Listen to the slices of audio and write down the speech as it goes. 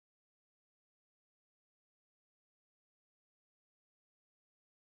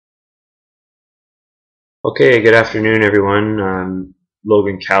Okay, good afternoon everyone. I'm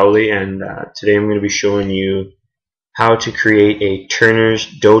Logan Cowley and today I'm going to be showing you how to create a Turner's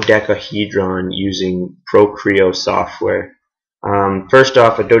dodecahedron using Procreo software. First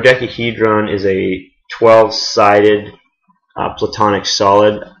off, a dodecahedron is a 12-sided platonic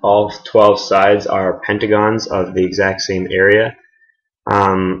solid. All 12 sides are pentagons of the exact same area.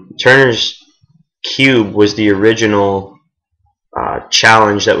 Turner's cube was the original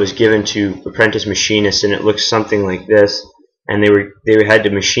challenge that was given to apprentice machinists, and it looks something like this. And they had to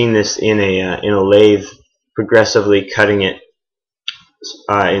machine this in a lathe, progressively cutting it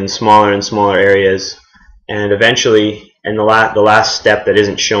in smaller and smaller areas. And eventually, and the last step that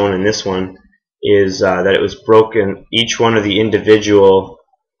isn't shown in this one is that it was broken. Each one of the individual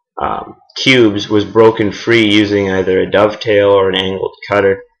cubes was broken free using either a dovetail or an angled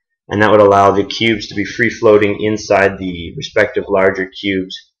cutter, and that would allow the cubes to be free floating inside the respective larger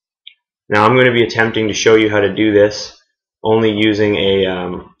cubes. Now I'm going to be attempting to show you how to do this only using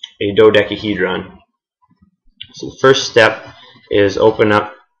a dodecahedron. So the first step is open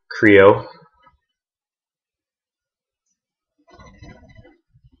up Creo.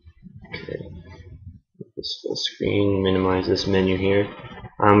 Okay. This full screen, minimize this menu here.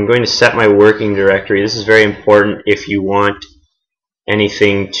 I'm going to set my working directory. This is very important if you want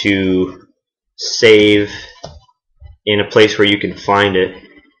anything to save in a place where you can find it.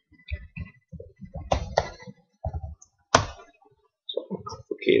 So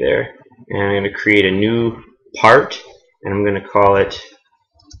okay there, and I'm going to create a new part, and I'm going to call it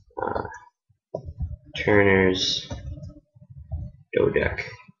Turner's Dodec.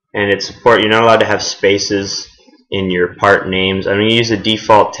 And it's support. You're not allowed to have spaces in your part names. I'm going to use the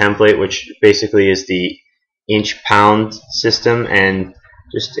default template, which basically is the inch-pound system, and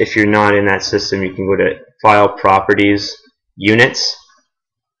just if you're not in that system, you can go to File, Properties, Units,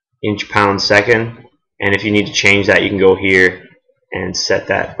 inch, pound, second, and if you need to change that, you can go here and set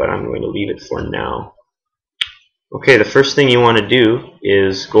that, but I'm going to leave it for now. Okay, the first thing you want to do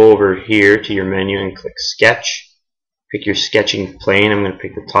is go over here to your menu and click Sketch. Pick your sketching plane. I'm going to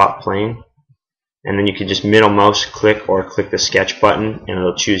pick the top plane, and then you can just middle mouse click or click the Sketch button, and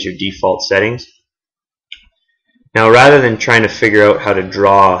it'll choose your default settings. Now, rather than trying to figure out how to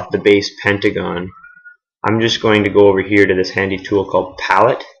draw the base pentagon, I'm just going to go over here to this handy tool called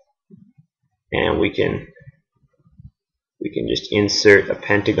Palette, and we can just insert a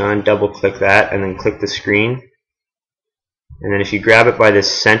pentagon, double click that, and then click the screen. And then if you grab it by this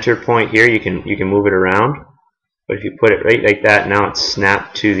center point here, you can move it around. But if you put it right like that, now it's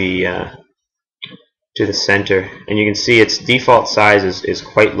snapped to the center, and you can see its default size is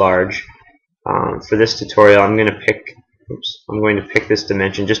quite large. For this tutorial, I'm going to pick this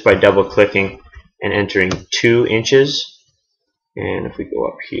dimension just by double clicking and entering 2 inches. And if we go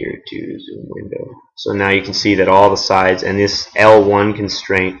up here to zoom window, so now you can see that all the sides, and this L1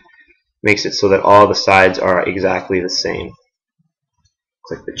 constraint makes it so that all the sides are exactly the same.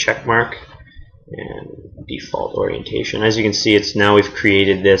 Click the check mark and default orientation. As you can see, it's now we've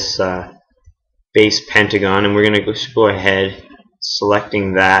created this base pentagon, and we're going to go ahead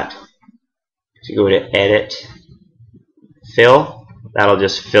selecting that. To go to Edit, Fill, that'll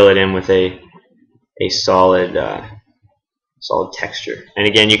just fill it in with a solid texture. And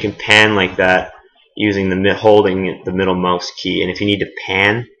again, you can pan like that using holding the middle mouse key. And if you need to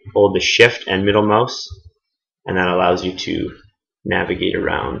pan, hold the Shift and middle mouse, and that allows you to navigate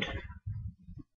around.